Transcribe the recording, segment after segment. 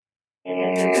Welcome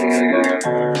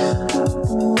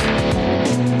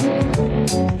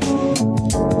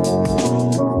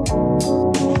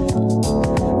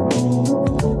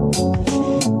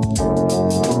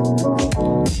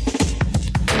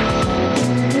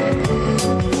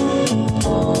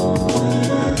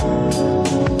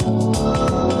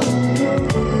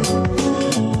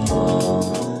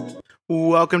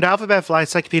to Alphabet Fly,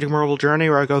 Encyclopedic Marvel Journey,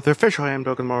 where I go through the official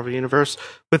handbook of the Marvel Universe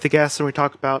with the guests, and we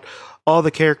talk about all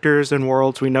the characters and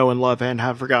worlds we know and love and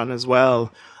have forgotten as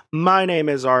well. My name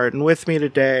is Art, and with me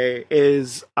today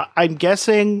is, I'm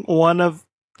guessing one of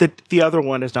the other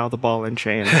one is now the ball and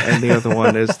chain, and the other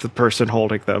one is the person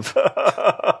holding them.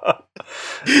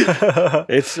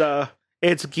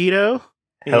 It's Guido.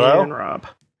 Hello. And Rob.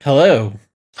 Hello.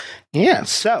 Yeah,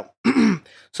 so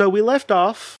we left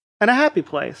off in a happy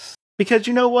place. Because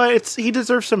you know what? He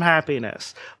deserves some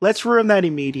happiness. Let's ruin that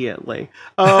immediately.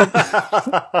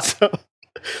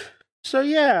 So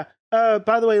yeah.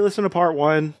 By the way, listen to part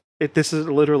 1. This is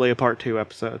literally a part 2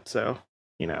 episode, so,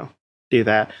 do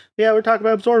that. Yeah, we're talking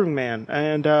about Absorbing Man.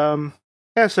 And,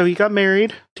 so he got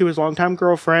married to his longtime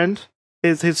girlfriend,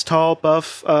 his tall,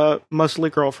 buff,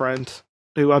 muscly girlfriend,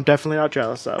 who I'm definitely not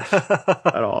jealous of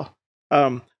at all.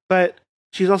 But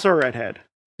she's also a redhead.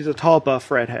 She's a tall,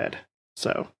 buff redhead.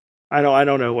 So I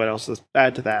don't know what else to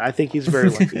add to that. I think he's very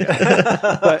lucky.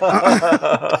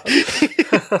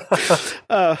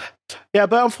 But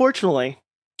unfortunately,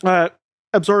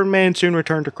 Absorbing Man soon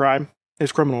returned to crime,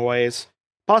 his criminal ways.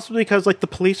 Possibly because the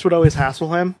police would always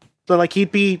hassle him. So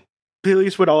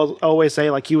police would always say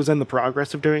he was in the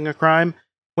progress of doing a crime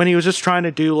when he was just trying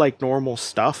to do normal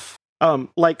stuff,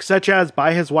 such as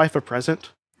buy his wife a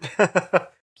present.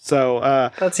 So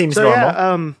that seems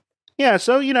normal.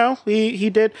 So he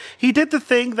did the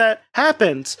thing that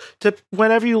happens to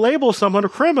whenever you label someone a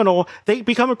criminal, they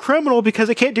become a criminal because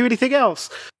they can't do anything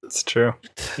else. It's true.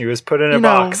 He was put in a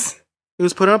box. He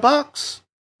was put in a box,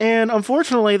 and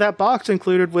unfortunately, that box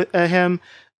included with him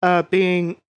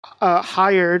being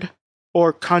hired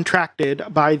or contracted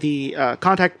by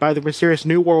the mysterious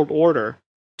New World Order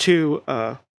to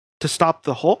stop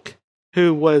the Hulk,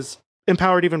 who was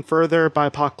empowered even further by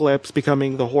Apocalypse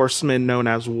becoming the horseman known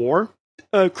as War.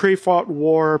 Kree fought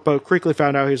War, but quickly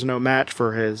found out he was no match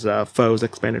for his foe's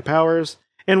expanded powers,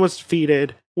 and was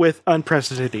defeated with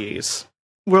unprecedented ease.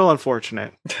 Real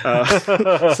unfortunate.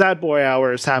 Sad boy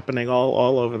hours happening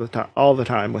all over all the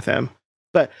time with him.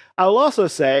 But I will also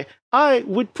say, I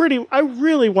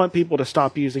really want people to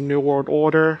stop using New World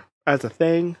Order as a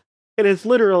thing. It is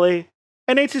literally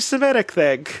an anti-Semitic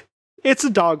thing. It's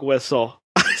a dog whistle.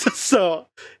 So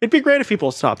it'd be great if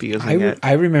people stop using it.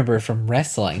 I remember from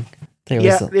wrestling.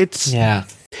 Yeah,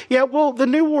 well, the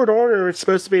New World Order is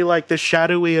supposed to be the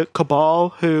shadowy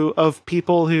cabal of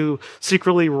people who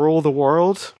secretly rule the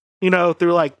world,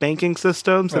 through banking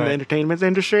systems and the entertainment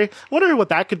industry. I wonder what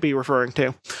that could be referring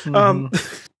to. Mm-hmm.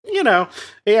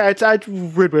 I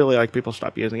would really like people to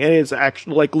stop using it. It is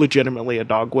actually legitimately a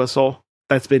dog whistle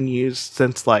that's been used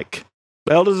since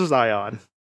Elders of Zion.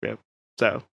 Yep.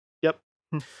 So, yep.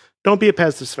 Don't be a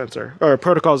Pez dispenser or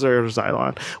Protocol Zero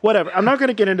Xylon. Whatever. I'm not going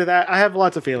to get into that. I have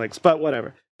lots of feelings, but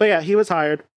whatever. But yeah, he was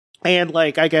hired, and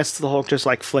I guess the Hulk just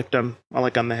flicked him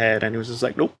on the head, and he was just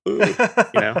nope, just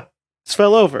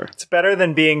fell over. It's better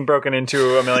than being broken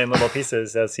into a million little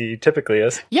pieces, as he typically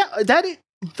is. Yeah,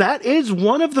 that is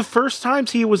one of the first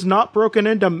times he was not broken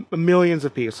into millions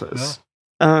of pieces.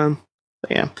 Yeah.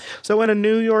 Yeah. So when a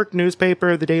New York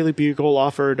newspaper, the Daily Bugle,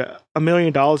 offered $1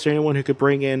 million to anyone who could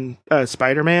bring in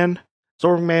Spider-Man,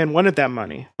 Absorbing Man wanted that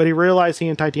money, but he realized he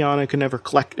and Titania could never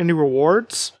collect any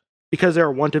rewards because they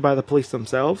were wanted by the police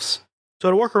themselves. So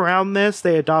to work around this,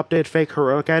 they adopted fake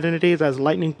heroic identities as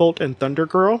Lightning Bolt and Thunder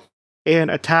Girl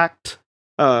and attacked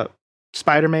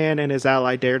Spider-Man and his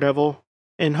ally Daredevil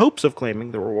in hopes of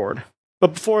claiming the reward.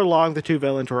 But before long, the two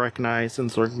villains were recognized,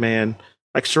 and Absorbing Man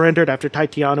surrendered after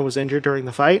Titania was injured during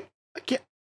the fight.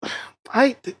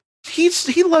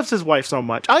 He loves his wife so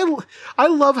much. I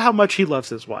love how much he loves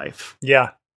his wife.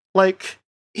 Yeah.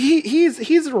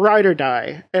 He's ride or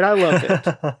die, and I love it.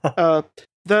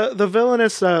 The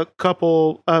villainous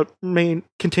couple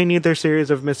continued their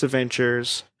series of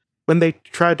misadventures when they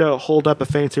tried to hold up a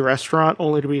fancy restaurant,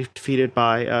 only to be defeated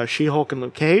by She-Hulk and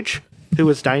Luke Cage, who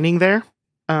was dining there.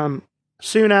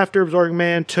 Soon after, Absorbing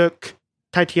Man took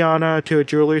Titania to a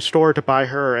jewelry store to buy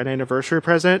her an anniversary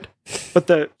present, but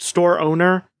the store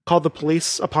owner called the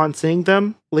police upon seeing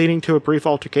them, leading to a brief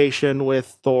altercation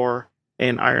with Thor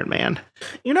and Iron Man.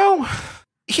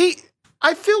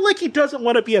 I feel like he doesn't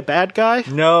want to be a bad guy.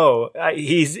 No,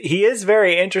 he is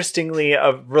very interestingly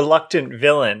a reluctant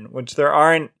villain, which there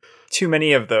aren't too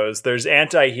many of those. There's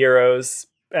anti-heroes,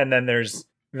 and then there's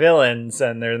villains,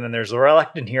 and then there's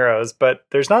reluctant heroes, but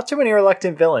there's not too many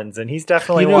reluctant villains, and he's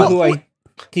definitely You know one. who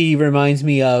he reminds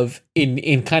me of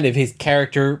in kind of his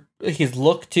character, his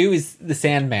look too, is the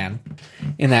Sandman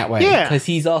in that way. Yeah. Because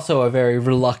he's also a very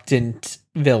reluctant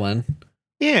villain.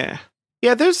 Yeah.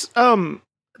 Yeah, there's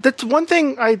that's one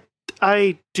thing I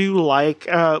do like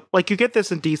you get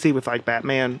this in DC with like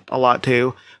Batman a lot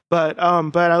too. But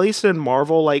at least in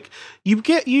Marvel, like you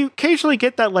occasionally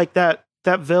get that like that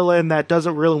villain that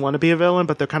doesn't really want to be a villain,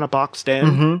 but they're kind of boxed in.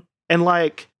 Mm-hmm. And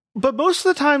like but most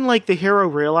of the time like the hero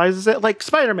realizes it. Like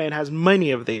Spider-Man has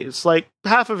many of these. Like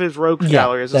half of his rogue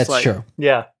gallery is that's like true.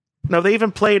 Yeah. No, they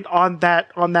even played on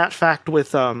that fact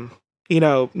with No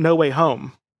Way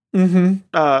Home.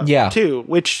 Yeah. Too,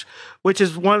 which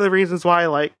is one of the reasons why I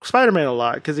like Spider-Man a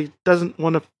lot, because he doesn't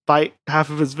want to fight half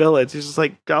of his villains. He's just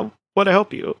like, I want to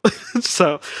help you.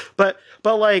 So, but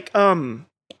like,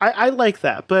 I like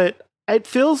that, but it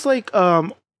feels like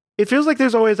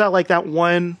there's always that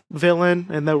one villain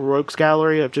in the rogues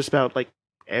gallery of just about like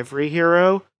every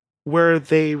hero where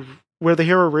the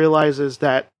hero realizes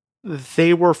that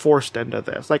they were forced into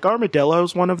this. Like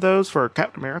Armadillo's one of those for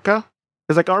Captain America.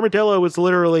 It's like Armadillo was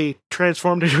literally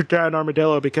transformed into a giant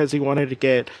armadillo because he wanted to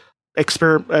get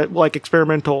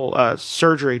experimental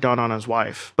surgery done on his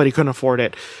wife, but he couldn't afford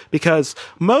it because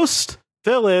most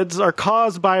villains are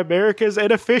caused by America's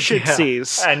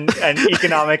inefficiencies and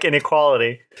economic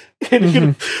inequality.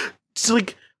 It's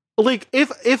like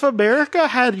if America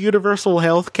had universal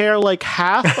health care, like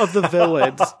half of the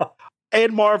villains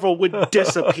in Marvel would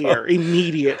disappear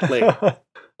immediately.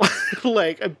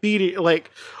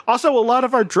 Also a lot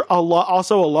of our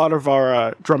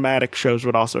dramatic shows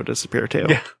would also disappear too.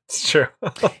 Yeah, it's true.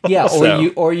 Yeah, So-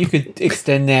 or you could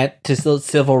extend that to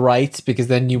civil rights, because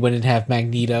then you wouldn't have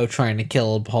Magneto trying to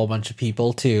kill a whole bunch of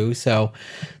people too. So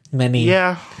many.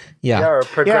 Yeah. Yeah, or a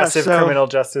progressive so- criminal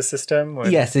justice system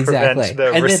would Yes, exactly. prevent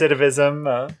the And then-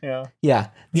 recidivism. Yeah. Yeah.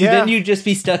 Yeah. Then you'd just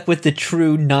be stuck with the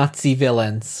true Nazi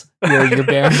villains. Your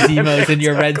Baron Zemos and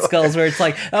your Red Skulls, where it's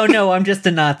like, oh no, I'm just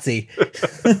a Nazi. I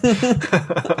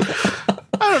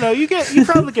don't know. You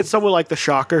probably get someone like the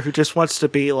Shocker who just wants to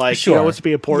be like, Sure. wants to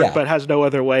be important, Yeah. but has no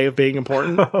other way of being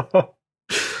important.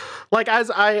 Like as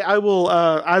I will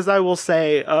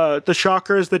say, the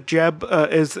Shocker is the Jeb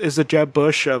is the Jeb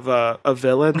Bush of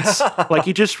villains. Like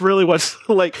he just really wants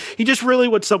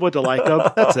someone to like him.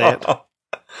 That's it.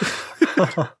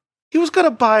 He was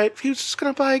just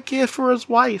gonna buy a gift for his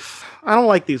wife. I don't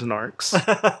like these narcs.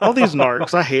 All these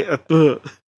narcs, I hate. Ugh.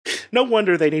 No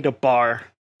wonder they need a bar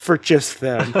for just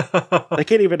them. They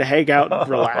can't even hang out and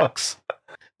relax.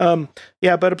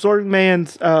 Yeah, but Absorbing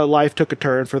Man's life took a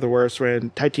turn for the worse when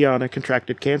Titania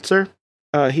contracted cancer.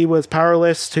 He was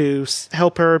powerless to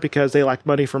help her because they lacked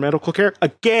money for medical care.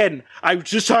 Again, I was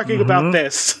just talking about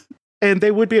this. And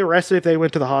they would be arrested if they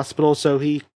went to the hospital, so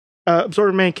he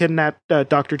Absorbing Man kidnapped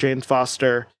Dr. Jane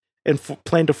Foster and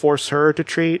planned to force her to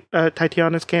treat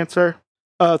Titania's cancer.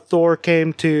 Thor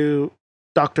came to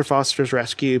Dr. Foster's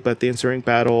rescue, but the ensuing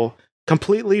battle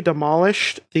completely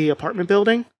demolished the apartment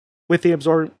building in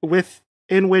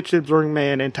which the Absorbing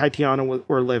Man and Titania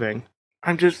were living.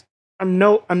 I'm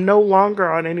no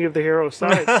longer on any of the heroes'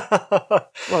 sides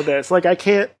on this. Like I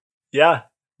can't. Yeah,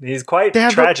 he's quite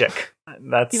tragic.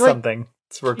 That's something.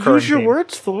 It's a recurring Use your theme.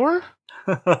 words, Thor.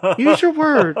 Use your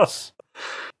words.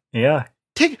 Yeah.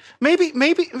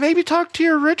 Maybe talk to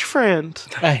your rich friend.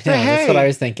 I know, Say, that's what hey. I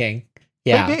was thinking.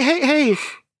 Yeah. Like, hey,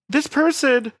 this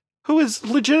person who is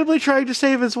legitimately trying to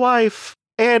save his wife,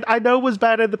 and I know was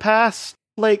bad in the past,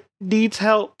 like, needs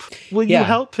help. Will you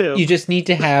help him? You just need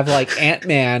to have, like,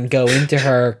 Ant-Man go into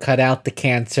her, cut out the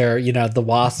cancer, the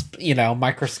wasp,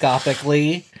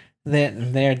 microscopically.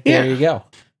 Then there you go.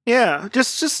 Yeah,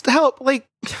 just help. Like,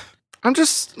 I'm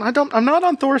not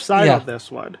on Thor's side on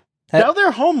this one. Now they're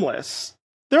homeless.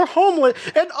 They're homeless,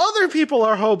 and other people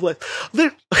are homeless.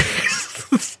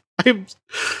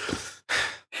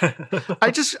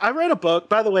 I read a book,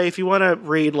 by the way, if you want to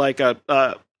read like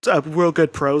a real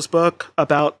good prose book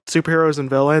about superheroes and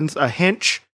villains,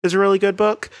 Hinch is a really good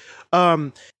book.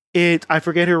 I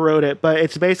forget who wrote it, but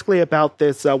it's basically about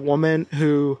this woman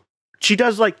who she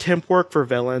does like temp work for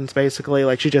villains, basically.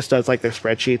 Like she just does like their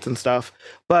spreadsheets and stuff.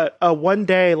 But one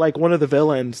day, like one of the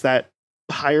villains that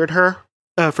hired her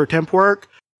for temp work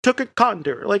took a cotton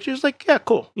to her. Like she was like, yeah,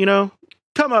 cool,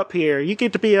 come up here. You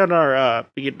get to be on our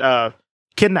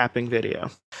kidnapping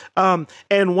video.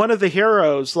 And one of the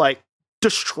heroes like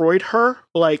destroyed her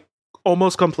like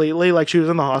almost completely. Like she was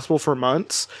in the hospital for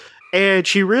months, and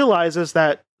she realizes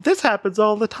that this happens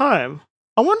all the time.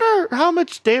 I wonder how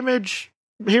much damage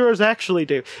heroes actually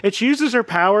do. It uses her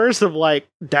powers of like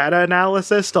data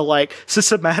analysis to like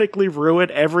systematically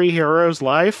ruin every hero's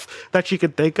life that you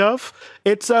could think of.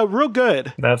 It's real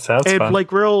good. That sounds And fun.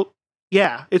 like real,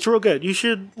 yeah, it's real good. You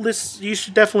should listen. You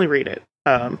should definitely read it.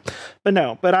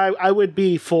 But I would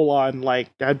be full on like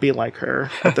I'd be like her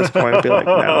at this point. I'd be like,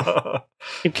 no,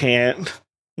 you can't.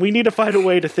 We need to find a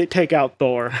way to take out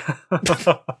Thor.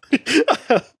 But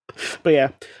yeah,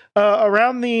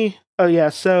 around the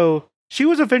so she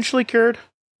was eventually cured.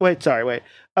 Wait. So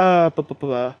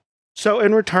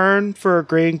in return for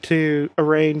agreeing to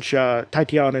arrange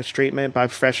Tatiana's treatment by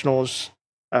professionals,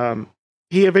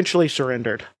 he eventually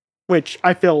surrendered. Which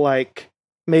I feel like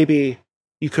maybe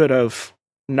you could have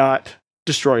not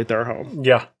destroyed their home.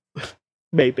 Yeah.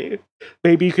 Maybe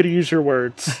you could have used your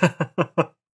words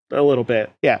a little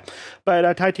bit. Yeah.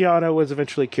 But Tatiana was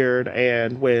eventually cured,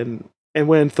 and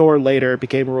when Thor later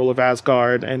became ruler of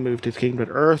Asgard and moved his kingdom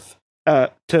to Earth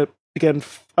to begin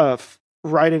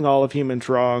righting all of humans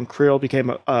wrong, Creel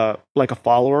became like a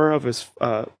follower of his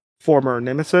former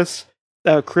nemesis.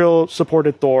 Creel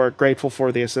supported Thor, grateful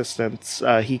for the assistance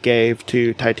he gave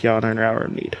to Tatiana in her hour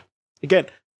of need. Again,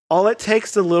 all it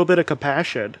takes is a little bit of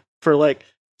compassion for like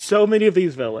so many of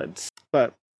these villains.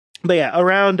 But yeah,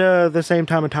 around the same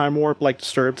time, a time warp like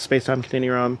disturbed space-time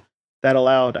continuum that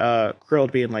allowed Creel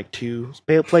to be in like two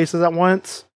places at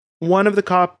once. One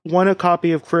a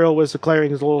copy of Creel was declaring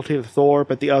his loyalty to Thor,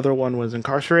 but the other one was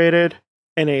incarcerated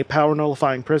in a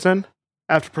power-nullifying prison.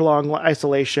 After prolonged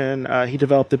isolation, he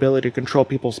developed the ability to control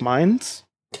people's minds.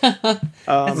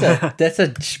 That's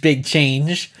a big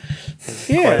change.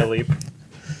 Quite a leap.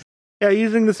 Yeah,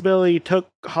 using this ability, he took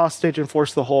hostage and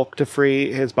forced the Hulk to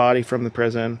free his body from the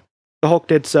prison. The Hulk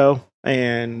did so,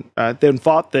 and then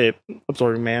fought the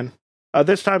Absorbing Man.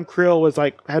 This time, Creel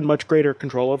had much greater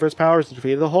control over his powers and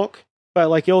defeated the Hulk.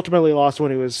 But he ultimately lost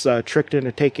when he was tricked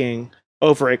into taking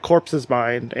over a corpse's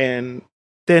mind, and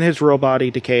then his real body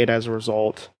decayed as a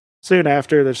result. Soon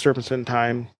after, the disturbance in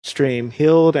time stream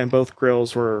healed, and both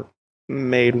Creels were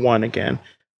made one again.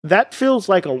 That feels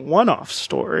like a one-off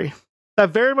story. That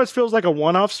very much feels like a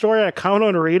one-off story. I kind of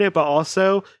want to read it, but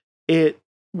also it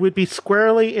would be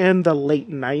squarely in the late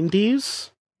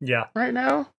 90s Yeah. right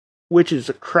now, which is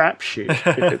a crapshoot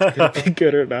if it's going to be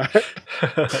good or not.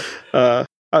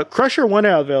 Crusher wanted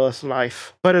out of Villas'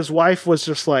 life, but his wife was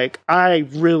just like, I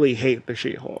really hate the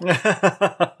She-Hulk.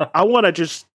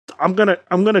 I'm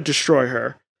gonna destroy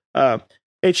her. And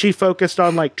she focused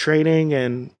on training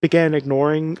and began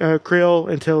ignoring Creel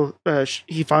until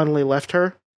he finally left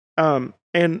her.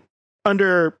 And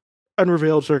under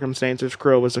unrevealed circumstances,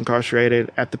 Creel was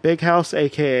incarcerated at the Big House,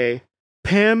 aka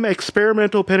PIM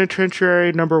Experimental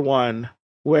Penitentiary Number 1,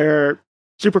 where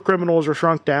super criminals are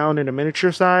shrunk down into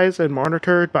miniature size and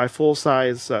monitored by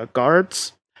full-size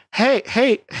guards.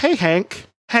 Hey, Hank,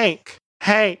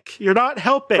 you're not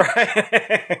helping.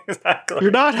 Right. Exactly.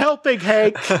 You're not helping,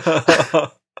 Hank.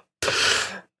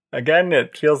 Again,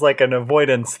 it feels like an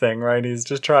avoidance thing, right? He's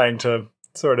just trying to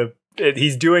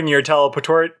he's doing your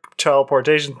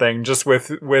teleportation thing just with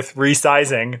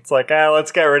resizing. It's like,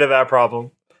 let's get rid of that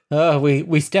problem. Oh,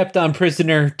 we stepped on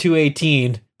prisoner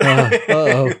 218.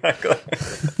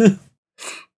 Exactly.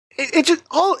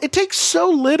 It takes so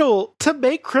little to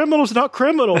make criminals not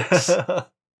criminals.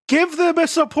 Give them a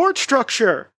support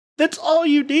structure. That's all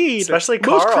you need. Especially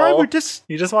Most Carl. crime would just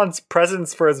He just wants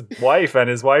presents for his wife and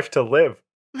his wife to live.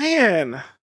 man.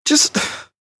 Just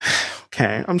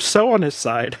okay. I'm so on his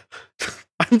side.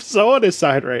 I'm so on his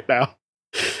side right now.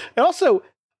 And also,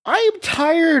 I am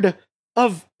tired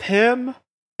of Pym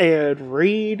and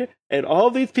Reed and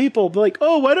all these people be like,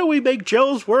 oh, why don't we make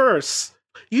Joe's worse?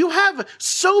 You have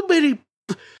so many.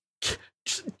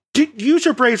 Use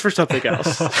your brains for something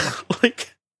else.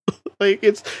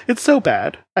 It's so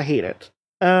bad. I hate it.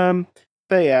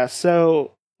 But yeah,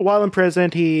 so while in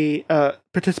prison, he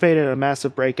participated in a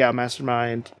massive breakout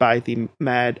mastermind by the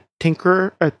Mad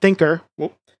Thinker.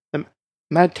 Well, the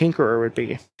Mad Tinkerer would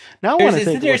be. Now I want to think.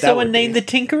 Isn't there someone named the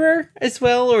Tinkerer as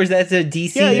well, or is that a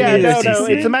DC? Yeah, no, DC?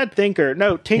 it's a Mad Thinker.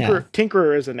 No,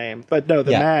 Tinkerer is a name, but no,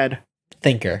 the Mad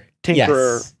Tinkerer.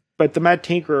 Yes. But the Mad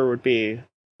Tinkerer would be.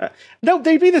 No,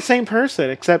 they'd be the same person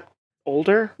except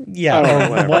older.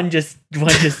 Yeah, one just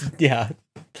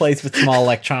plays with small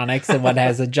electronics, and one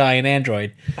has a giant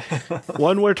android.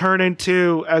 One would turn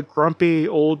into a grumpy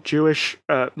old Jewish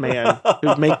man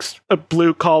who makes a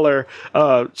blue collar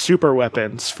super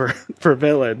weapons for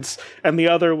villains, and the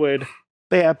other would.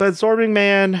 But Absorbing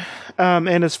Man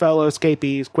and his fellow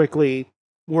escapees quickly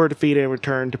were defeated and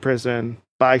returned to prison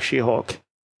by She-Hulk.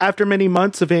 After many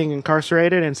months of being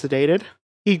incarcerated and sedated,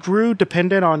 he grew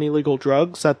dependent on illegal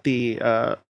drugs that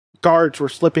the guards were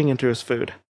slipping into his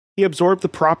food. He absorbed the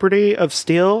property of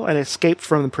Steel and escaped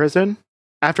from the prison.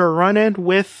 After a run-in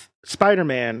with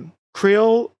Spider-Man,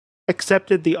 Creel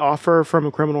accepted the offer from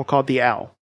a criminal called the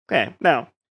Owl. Okay, now,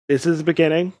 this is the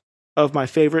beginning of my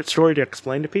favorite story to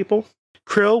explain to people.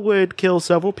 Creel would kill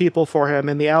several people for him,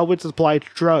 and the Owl would supply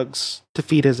drugs to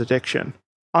feed his addiction.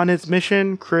 On his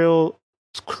mission, Creel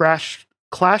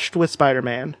clashed with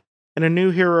Spider-Man and a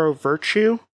new hero,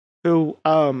 Virtue, who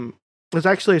was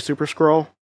actually a Super Skrull.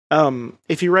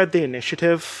 If you read the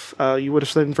Initiative, you would have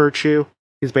seen Virtue.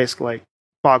 He's basically like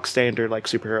bog standard, like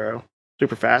superhero,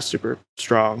 super fast, super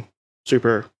strong,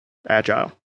 super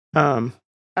agile.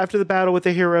 After the battle with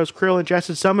the heroes, Creel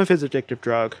ingested some of his addictive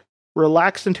drug,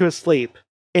 relaxed into a sleep,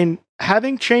 and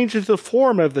having changed the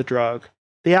form of the drug,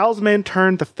 the Owl's men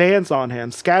turned the fans on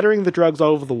him, scattering the drugs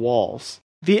all over the walls.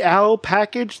 The Owl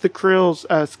packaged the Creel's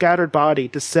scattered body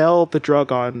to sell the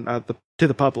drug on to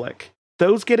the public.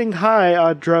 Those getting high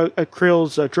on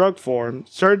Creel's drug form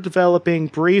started developing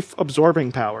brief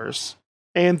absorbing powers,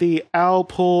 and the Owl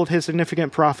pulled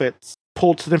significant profits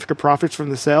from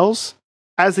the sales.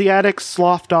 As the addicts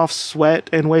sloughed off sweat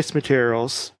and waste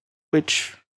materials,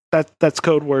 which that's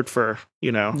code word for,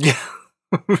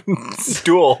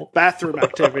 stool. Bathroom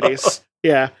activities.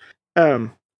 Yeah.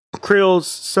 Creel's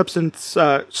substance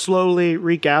slowly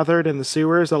regathered in the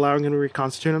sewers, allowing him to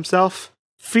reconstitute himself.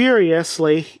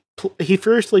 He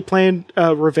furiously planned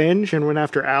revenge and went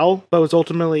after Owl, but was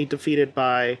ultimately defeated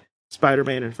by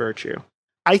Spider-Man and Virtue.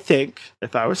 I think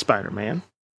if I was Spider-Man,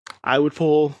 I would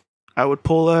pull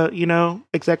a,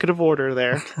 executive order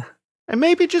there. And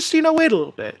maybe just, wait a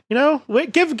little bit,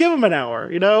 give him an hour,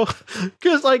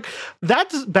 because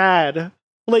that's bad.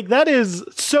 That is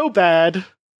so bad.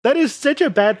 That is such a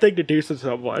bad thing to do to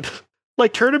someone.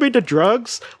 Turn him into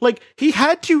drugs. He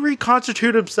had to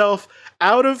reconstitute himself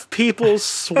out of people's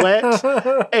sweat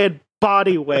and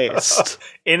body waste.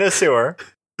 In a sewer.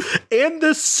 In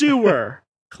the sewer.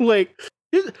 Let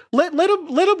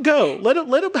him go. Let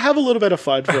him have a little bit of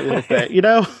fun for a little bit,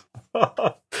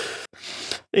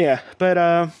 Yeah,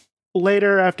 but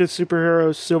later, after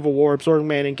superheroes Civil War, Absorbing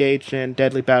Man engaged in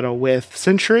deadly battle with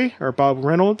Sentry, or Bob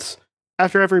Reynolds.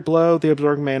 After every blow, the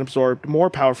Absorbing Man absorbed more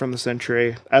power from the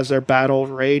Sentry as their battle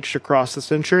raged across the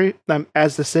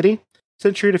city.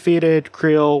 Sentry defeated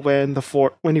Creel when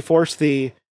he forced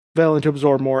the villain to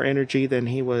absorb more energy than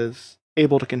he was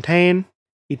able to contain.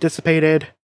 He dissipated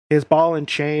his ball and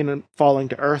chain, falling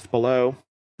to Earth below.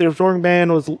 The Absorbing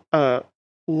Man was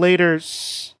later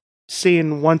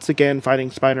seen once again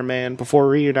fighting Spider-Man before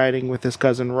reuniting with his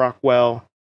cousin Rockwell,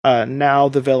 now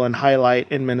the villain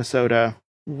Highlight in Minnesota,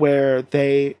 where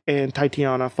they and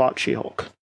Titania fought She-Hulk.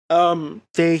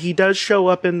 He does show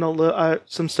up in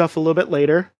some stuff a little bit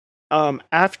later.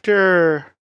 After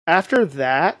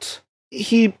that,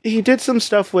 he did some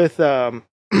stuff with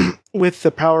with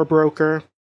the Power Broker.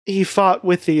 He fought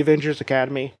with the Avengers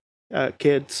Academy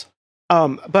kids.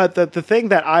 But the thing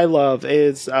that I love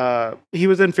is he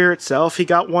was in Fear Itself. He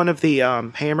got one of the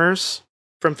hammers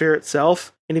from Fear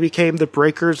Itself, and he became the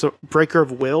Breaker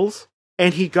of Wills.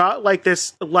 And he got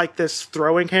this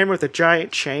throwing hammer with a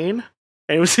giant chain,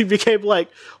 and he became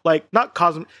not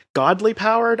godly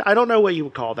powered. I don't know what you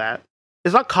would call that.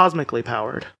 It's not cosmically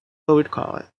powered. What would you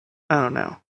call it? I don't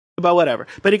know. But whatever.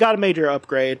 But he got a major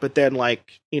upgrade. But then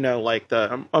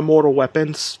the immortal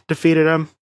weapons defeated him.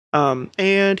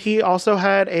 And he also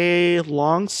had a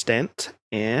long stint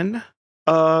in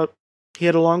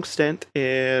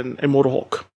Immortal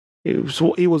Hulk.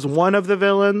 He was one of the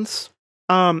villains.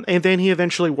 And then he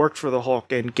eventually worked for the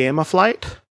Hulk in Gamma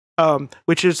Flight,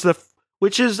 which is the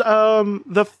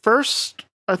first.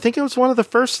 I think it was one of the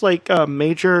first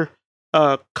major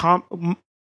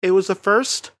it was the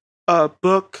first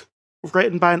book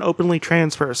written by an openly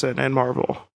trans person in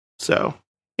Marvel. So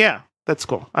yeah, that's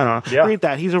cool. I don't know. Yeah. Read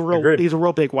that. He's a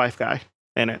real big wife guy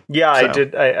in it. Yeah,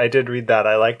 so. I did read that.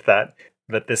 I liked that.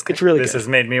 But this has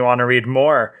made me want to read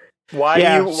more. Why do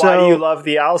you love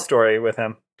the Owl story with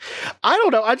him? I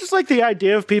don't know. I just like the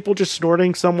idea of people just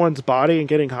snorting someone's body and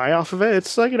getting high off of it.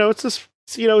 It's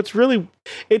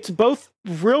it's both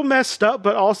real messed up,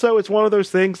 but also it's one of those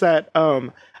things that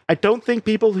I don't think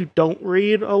people who don't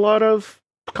read a lot of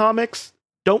comics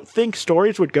don't think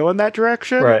stories would go in that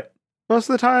direction. Right. Most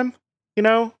of the time,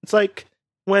 it's like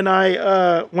when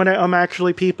I'm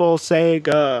actually people saying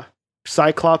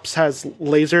Cyclops has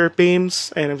laser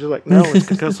beams, and I'm just like, no, it's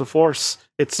concussive force.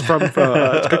 It's from it's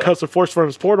concussive force from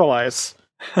his portal eyes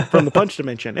from the punch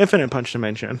dimension, infinite punch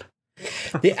dimension.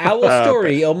 The Owl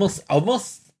story almost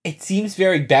it seems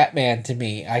very Batman to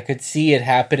me. I could see it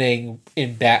happening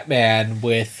in Batman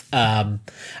with a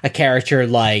character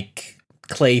like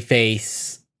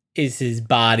Clayface is his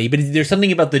body, but there's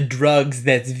something about the drugs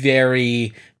that's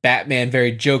very Batman,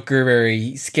 very Joker,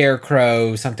 very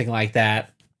Scarecrow, something like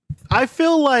that. I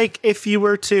feel like if you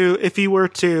were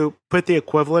to put the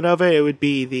equivalent of it, it would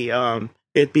be the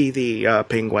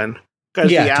Penguin, because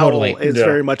the owl is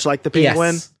very much like the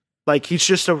Penguin. Yes. Like, he's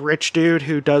just a rich dude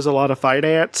who does a lot of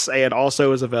finance and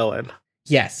also is a villain.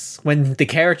 Yes, when the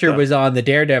character was on the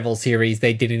Daredevil series,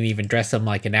 they didn't even dress him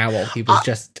like an owl. He was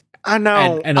just I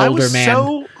know an older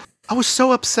man. I was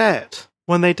so upset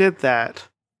when they did that.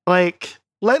 Like,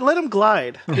 let him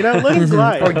glide, let him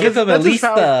glide, or give him That's at least his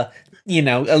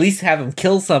at least have him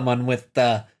kill someone with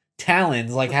the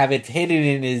talons, like have it hidden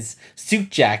in his suit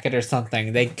jacket or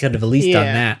something. They could have at least done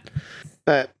that.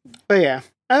 But yeah.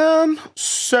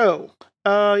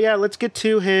 Let's get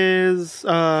to his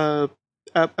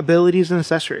abilities and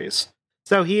accessories.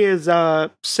 So he is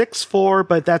 6'4",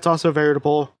 but that's also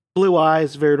variable. Blue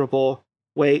eyes, variable.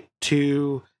 Weight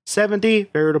 270,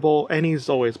 variable, and he's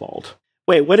always bald.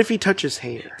 Wait, what if he touches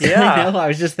hair? Yeah, I know. I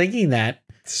was just thinking that.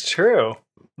 It's true.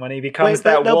 When he becomes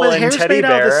woolen teddy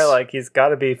bear, like, he's got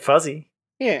to be fuzzy.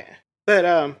 Yeah,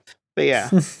 but yeah,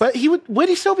 but would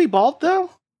he still be bald though?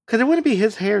 Because it wouldn't be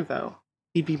his hair though.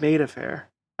 He'd be made of hair.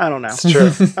 I don't know. It's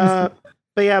true.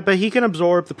 But he can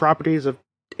absorb the properties of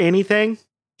anything.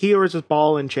 He or his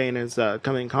ball and chain is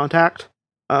coming in contact.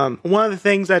 One of the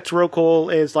things that's real cool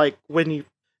is like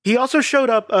he also showed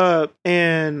up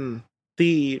in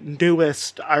the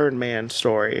newest Iron Man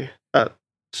story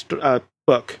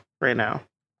book right now.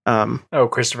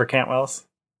 Christopher Cantwell's.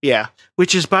 Yeah,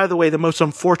 which is, by the way, the most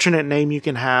unfortunate name you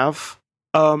can have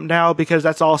now, because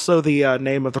that's also the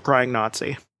name of the crying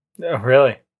Nazi. Oh,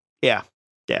 really? Yeah.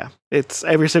 It's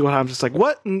every single time just like,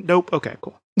 what? Nope. Okay,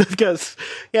 cool. Because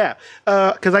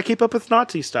I keep up with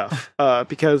Nazi stuff.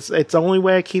 Because it's the only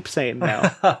way I keep saying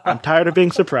now. I'm tired of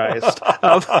being surprised.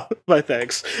 But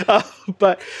thanks.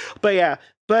 But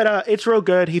it's real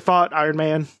good. He fought Iron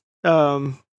Man.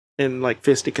 In like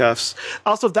fisticuffs.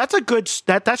 Also, that's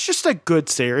just a good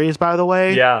series, by the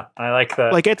way. Yeah, I like the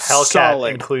it's Hellcat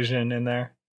solid inclusion in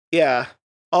there. Yeah.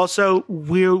 Also,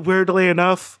 weirdly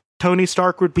enough, Tony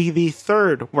Stark would be the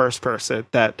third worst person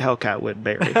that Hellcat would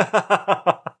marry.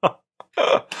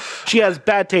 She has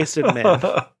bad taste in men.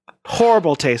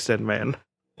 Horrible taste in men.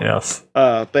 Yes.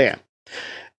 So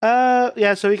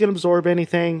he can absorb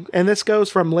anything. And this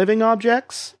goes from living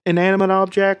objects, inanimate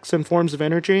objects, and forms of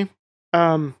energy.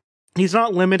 He's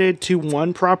not limited to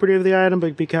one property of the item,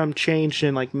 but become changed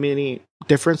in like many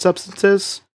different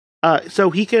substances. So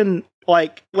he can,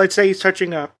 like, let's say he's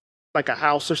touching a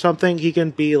house or something, he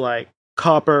can be like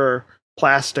copper,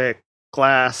 plastic,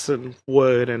 glass, and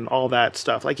wood, and all that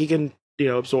stuff. Like, he can,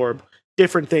 absorb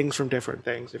different things from different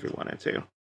things if he wanted to.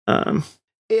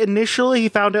 Initially, he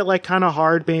found it like kind of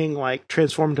hard being like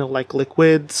transformed into like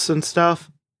liquids and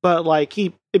stuff, but like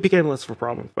it became less of a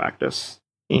problem in practice.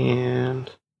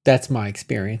 And that's my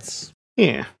experience.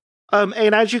 Yeah.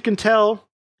 And as you can tell,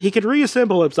 he can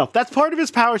reassemble himself. That's part of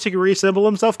his powers. He can reassemble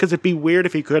himself, because it'd be weird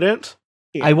if he couldn't.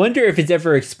 Yeah. I wonder if it's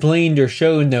ever explained or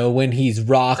shown, though, when he's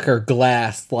rock or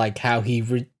glass, like how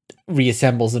he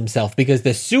reassembles himself. Because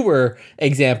the sewer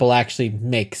example actually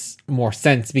makes more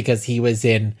sense, because he was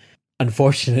in,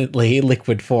 unfortunately,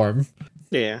 liquid form.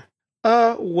 Yeah.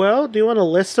 Well, do you want a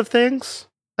list of things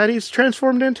that he's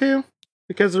transformed into?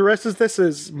 Because the rest of this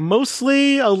is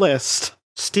mostly a list.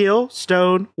 Steel,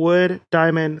 stone, wood,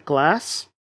 diamond, glass.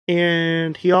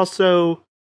 And he also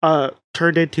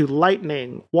turned into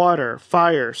lightning, water,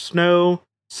 fire, snow,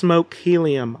 smoke,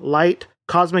 helium, light,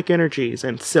 cosmic energies,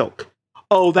 and silk.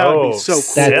 Oh, that would be so cool.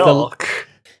 Silk.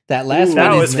 That last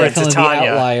one is definitely the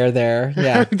outlier there.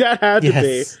 Yeah. That had to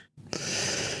be.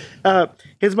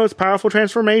 His most powerful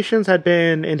transformations had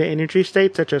been into energy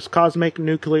states such as cosmic,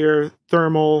 nuclear,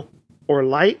 thermal, or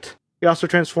light. He also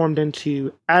transformed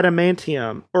into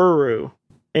adamantium, Uru,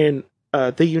 and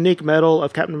the unique metal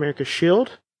of Captain America's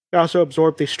shield. He also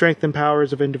absorbed the strength and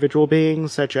powers of individual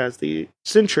beings such as the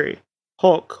Sentry,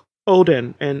 Hulk,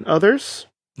 Odin, and others.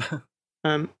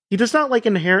 He does not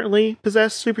inherently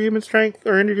possess superhuman strength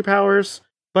or energy powers,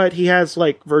 but he has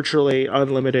virtually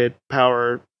unlimited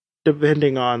power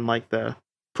depending on the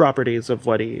properties of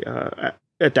what he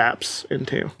adapts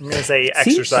into. I'm gonna say he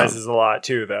exercises a lot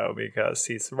too, though, because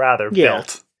he's rather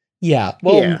built. Yeah.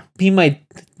 Well,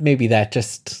 maybe that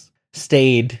just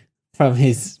stayed from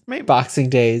his boxing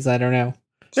days. I don't know.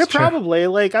 They're probably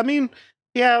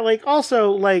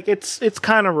also it's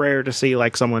kind of rare to see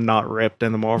someone not ripped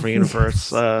in the Marvel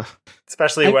universe,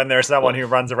 especially when there's someone who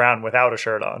runs around without a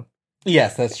shirt on.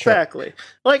 Yes, that's true. Exactly.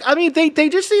 They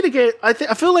just need to get. I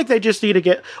feel like they just need to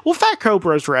get. Well, Fat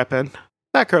Cobra's repping.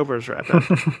 That Cobra's rapid.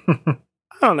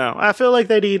 I don't know. I feel like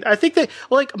they need. I think they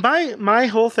like my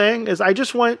whole thing is I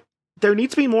just want there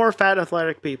needs to be more fat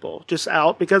athletic people just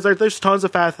out because there's tons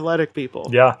of fat athletic people.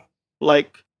 Yeah.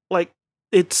 Like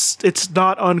it's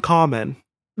not uncommon.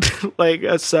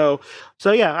 So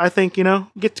yeah, I think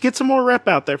get some more rep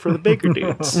out there for the bigger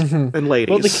dudes and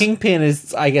ladies. Well, the Kingpin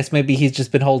is, I guess maybe he's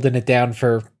just been holding it down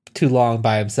for too long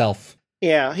by himself.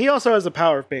 Yeah, he also has the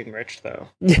power of being rich, though.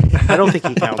 I don't think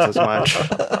he counts as much.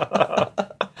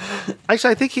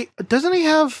 Actually, I think doesn't he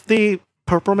have the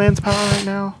Purple Man's power right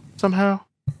now somehow?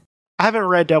 I haven't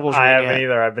read Devil's Reign I haven't yet.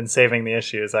 either. I've been saving the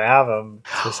issues. I have them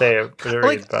to say it,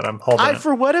 but I'm holding it.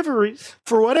 For whatever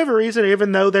reason,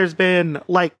 even though there's been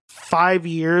like 5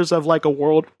 years of like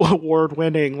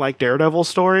award-winning like Daredevil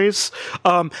stories,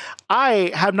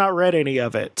 I have not read any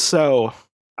of it, so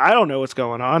I don't know what's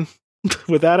going on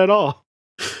with that at all.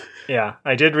 Yeah,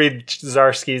 I did read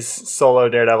Zdarsky's solo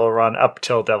Daredevil run up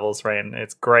till Devil's Reign.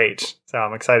 It's great, so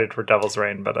I'm excited for Devil's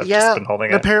Reign, but I've just been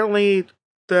holding it. Apparently,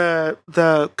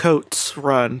 the Coates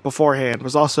run beforehand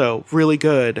was also really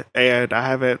good, and I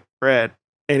haven't read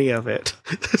any of it.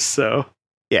 So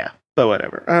yeah, but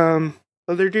whatever.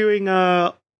 They're doing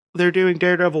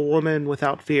Daredevil Woman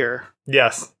Without Fear.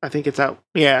 Yes, I think it's out.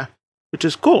 Yeah, which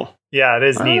is cool. Yeah, it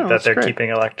is neat that they're great. keeping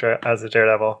Elektra as a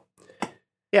Daredevil.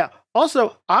 Yeah.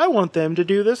 Also, I want them to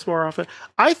do this more often.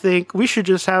 I think we should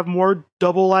just have more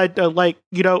double-eyed,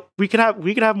 we could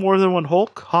have more than one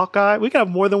Hulk, Hawkeye. We could have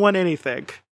more than one anything.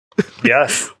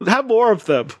 Yes, Have more of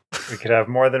them. we could have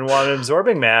more than one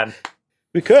Absorbing Man.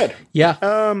 We could.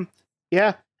 Yeah.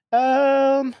 Yeah.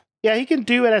 Yeah, he can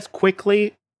do it as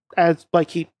quickly as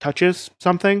like he touches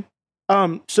something.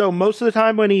 So most of the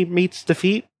time when he meets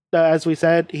defeat, as we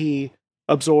said, he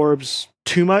absorbs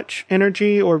too much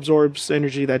energy or absorbs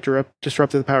energy that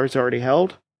disrupted the powers already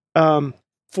held.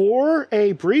 For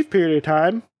a brief period of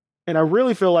time, and I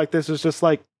really feel like this is just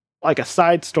like a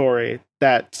side story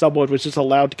that someone was just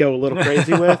allowed to go a little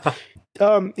crazy with.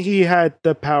 He had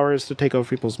the powers to take over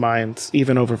people's minds,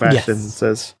 even over vast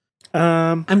distances.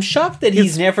 I'm shocked that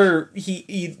he's never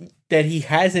that he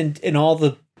hasn't in all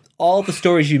the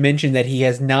stories you mentioned that he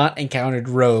has not encountered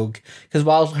Rogue, because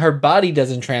while her body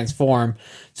doesn't transform,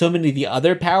 so many of the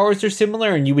other powers are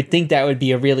similar, and you would think that would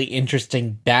be a really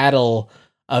interesting battle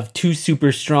of two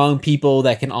super strong people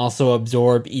that can also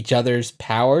absorb each other's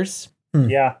powers.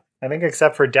 Yeah, I think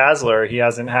except for Dazzler, he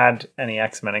hasn't had any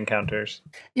X-Men encounters.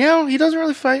 He doesn't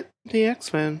really fight the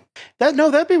X-Men.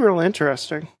 That'd be real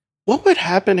interesting. What would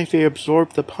happen if he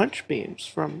absorbed the punch beams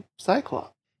from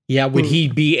Cyclops? Yeah, would he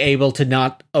be able to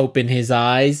not open his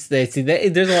eyes? There's a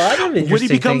lot of interesting would he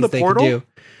become things the they portal? could do.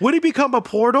 Would he become a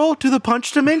portal to the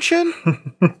punch dimension?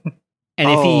 And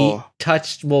if he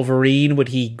touched Wolverine, would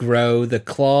he grow the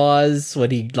claws?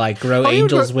 Would he grow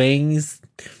Angel's wings?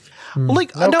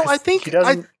 I think he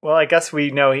doesn't. Well, I guess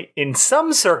we know in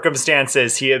some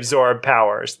circumstances he absorbed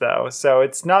powers, though. So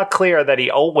it's not clear that he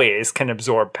always can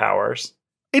absorb powers.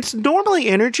 It's normally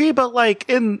energy, but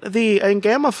in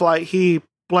Gamma Flight, he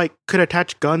could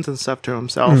attach guns and stuff to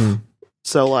himself.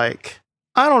 So I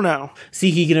don't know.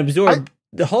 See, he can absorb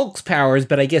the Hulk's powers,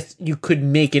 but I guess you could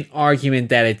make an argument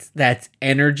that that's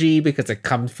energy because it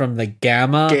comes from the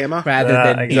gamma rather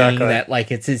than being that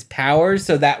it's his powers.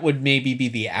 So that would maybe be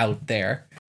the out there.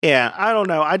 Yeah, I don't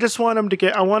know. I just want him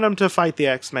to fight the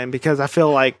X-Men because I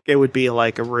feel like it would be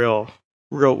a real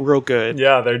good.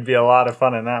 Yeah, there'd be a lot of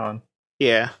fun in that one.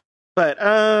 Yeah. But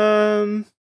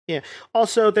yeah.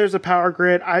 Also, there's a power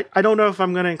grid. I don't know if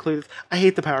I'm going to include. I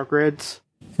hate the power grids.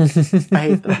 I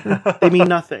hate them. They mean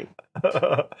nothing.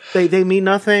 They mean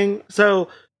nothing. So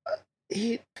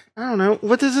I don't know.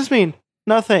 What does this mean?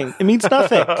 Nothing. It means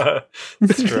nothing.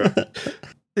 It's true.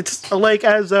 It's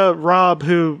as Rob,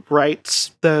 who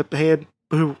writes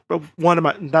one of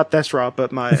my, not this Rob,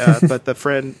 but my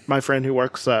my friend who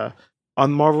works on the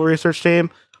Marvel research team.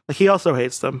 He also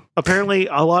hates them. Apparently,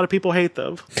 a lot of people hate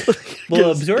them.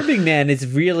 Well, Absorbing Man is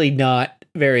really not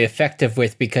very effective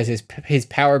with because his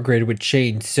power grid would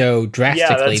change so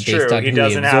drastically based on who he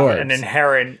doesn't have absorbs. an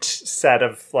inherent set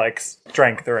of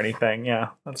strength or anything.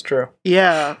 Yeah, that's true.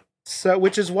 Yeah, so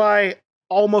which is why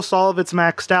almost all of it's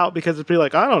maxed out because it'd be I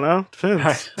don't know.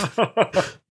 Depends.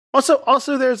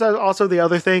 Also, there's also the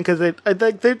other thing because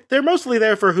they're mostly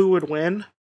there for who would win.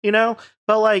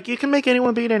 But you can make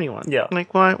anyone beat anyone. Yeah.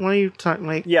 Why are you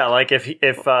talking Yeah,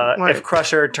 if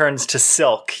Crusher turns to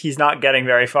Silk, he's not getting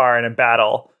very far in a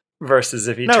battle versus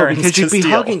if he turns to Steel. You'd be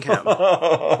hugging him.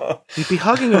 You'd be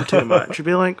hugging him too much. You'd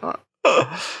be you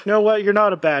know what? You're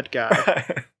not a bad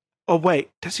guy. Oh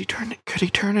wait, does he turn? Could he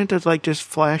turn into like just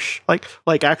flesh,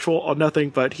 like actual nothing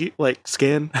but he like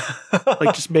skin,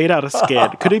 like just made out of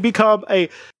skin? Could he become a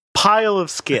pile of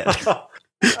skin?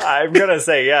 I'm gonna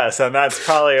say yes, and that's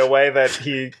probably a way that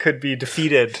he could be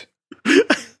defeated.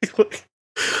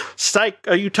 Psych!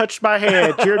 You touched my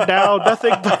hand. You're now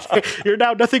nothing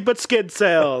but skin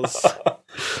cells.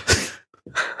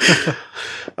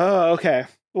 Oh, okay.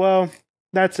 Well,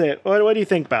 that's it. What do you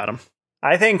think about him?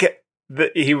 I think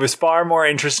that he was far more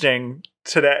interesting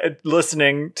today,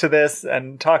 listening to this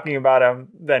and talking about him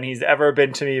than he's ever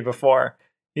been to me before.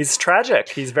 He's tragic.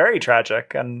 He's very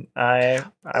tragic, and I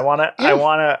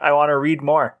wanna read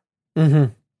more.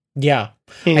 Mm-hmm. Yeah.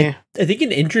 I think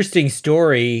an interesting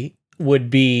story would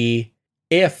be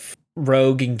if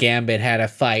Rogue and Gambit had a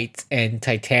fight, and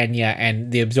Titania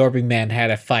and the Absorbing Man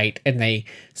had a fight, and they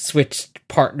switched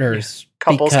partners.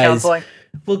 Couples counseling.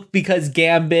 Well, because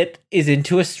Gambit is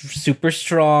into a super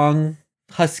strong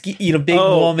husky, big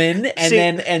woman,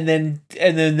 and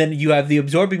then you have the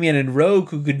Absorbing Man and Rogue,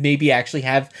 who could maybe actually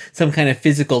have some kind of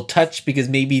physical touch, because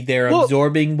maybe their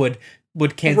absorbing would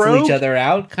cancel each other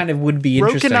out. Kind of would be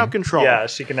interesting. Rogue can now control. Yeah,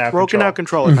 she can now Rogue control. can now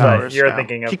control her powers. You're now.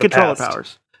 thinking of she the control past. Her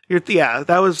powers.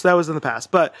 That was in the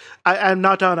past, but I'm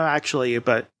not done actually.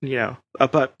 But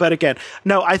but again,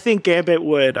 no, I think Gambit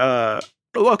would.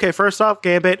 Okay, first off,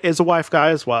 Gambit is a wife guy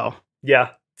as well.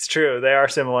 Yeah, it's true. They are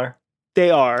similar. They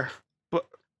are.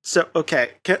 So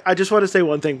okay, I just want to say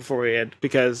one thing before we end,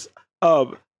 because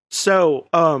in Sword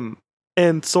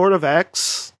of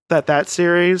X, that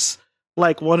series,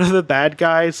 like one of the bad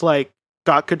guys like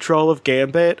got control of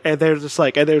Gambit, and they're just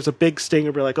like, and there's a big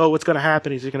stinger, like, oh, what's gonna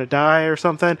happen? Is he gonna die or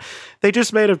something? They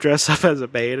just made him dress up as a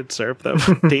maid and serve them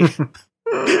tea.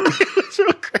 It's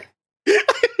real great.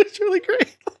 It's really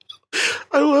great.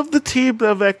 I love the team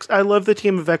of X. I love the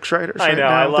team of X writers. I know. Right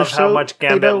now. I love how much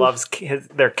Gambit loves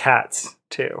their cats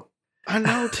too. I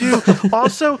know too.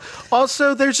 also,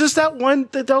 there's just that one.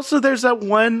 There's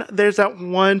that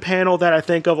one panel that I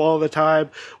think of all the time,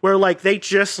 where like they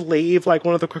just leave like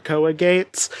one of the Krakoa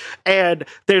gates, and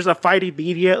there's a fight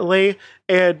immediately,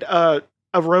 and a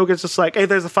Rogue is just like, "Hey,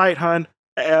 there's a fight, hun."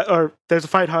 Or there's a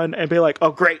fight, hun, and be like,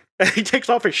 "Oh, great!" And he takes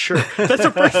off his shirt. That's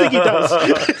the first thing he does.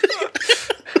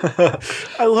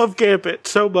 I love Gambit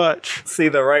so much. See,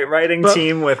 the writing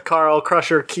team with Carl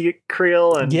Crusher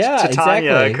Creel and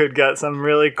Titania could get some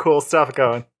really cool stuff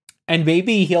going. And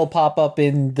maybe he'll pop up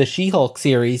in the She-Hulk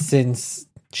series, since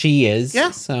she is. Yeah.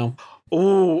 So.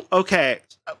 Ooh, okay.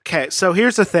 So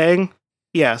here's the thing.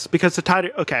 Yes, because the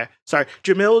title. Okay, sorry,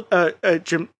 Jamila.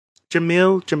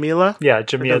 Yeah,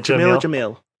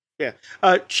 Jamil. Yeah,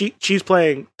 she's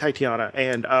playing Titania,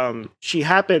 and she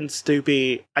happens to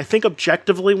be, I think,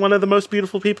 objectively one of the most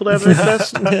beautiful people to ever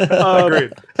exist.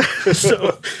 Agreed.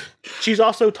 So she's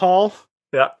also tall.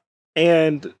 Yeah,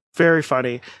 and very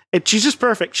funny. And she's just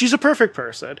perfect. She's a perfect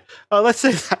person. Let's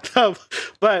say that.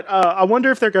 But I wonder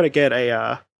if they're gonna get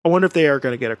I wonder if they are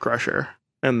gonna get a Crusher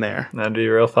in there. That'd be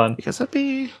real fun. Because that'd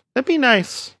be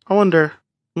nice. I wonder.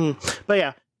 But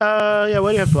yeah. What do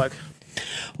you have to plug?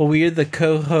 Well, we are the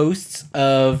co-hosts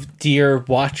of Dear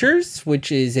Watchers, which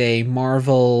is a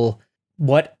Marvel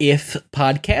What If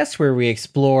podcast where we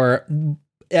explore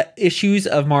issues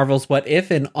of Marvel's What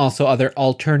If and also other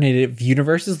alternative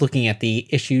universes, looking at the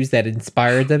issues that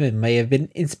inspired them and may have been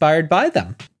inspired by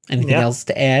them. Anything else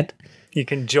to add? You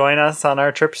can join us on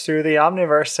our trips through the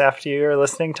Omniverse after you're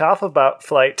listening to Alphabet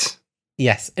Flight.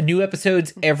 Yes, new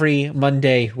episodes every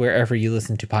Monday wherever you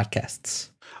listen to podcasts.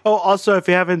 Oh, also, if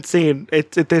you haven't seen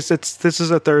this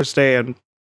is a Thursday and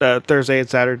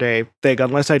Saturday thing.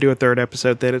 Unless I do a third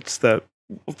episode, then it's the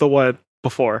one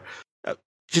before.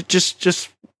 Just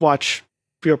watch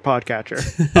your podcatcher.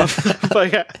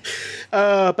 But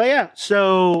yeah.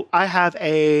 So I have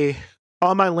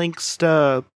all my links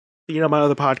to my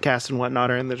other podcasts and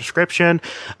whatnot are in the description.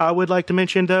 I would like to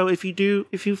mention though, if you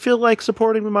feel like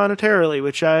supporting me monetarily,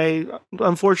 which I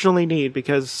unfortunately need,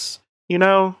 because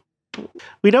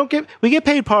we get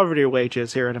paid poverty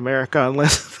wages here in America,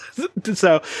 unless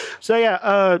so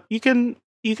yeah, you can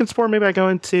support me by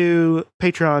going to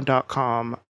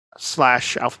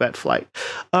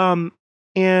patreon.com/alphabetflight.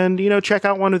 And check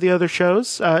out one of the other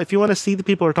shows. If you want to see the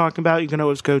people we're talking about, you can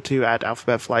always go to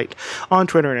 @alphabetflight on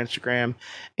Twitter and Instagram.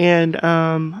 And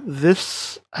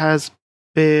this has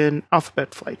been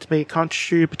Alphabet Flight. May it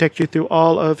conscious you, protect you through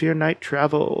all of your night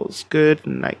travels. Good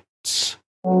night.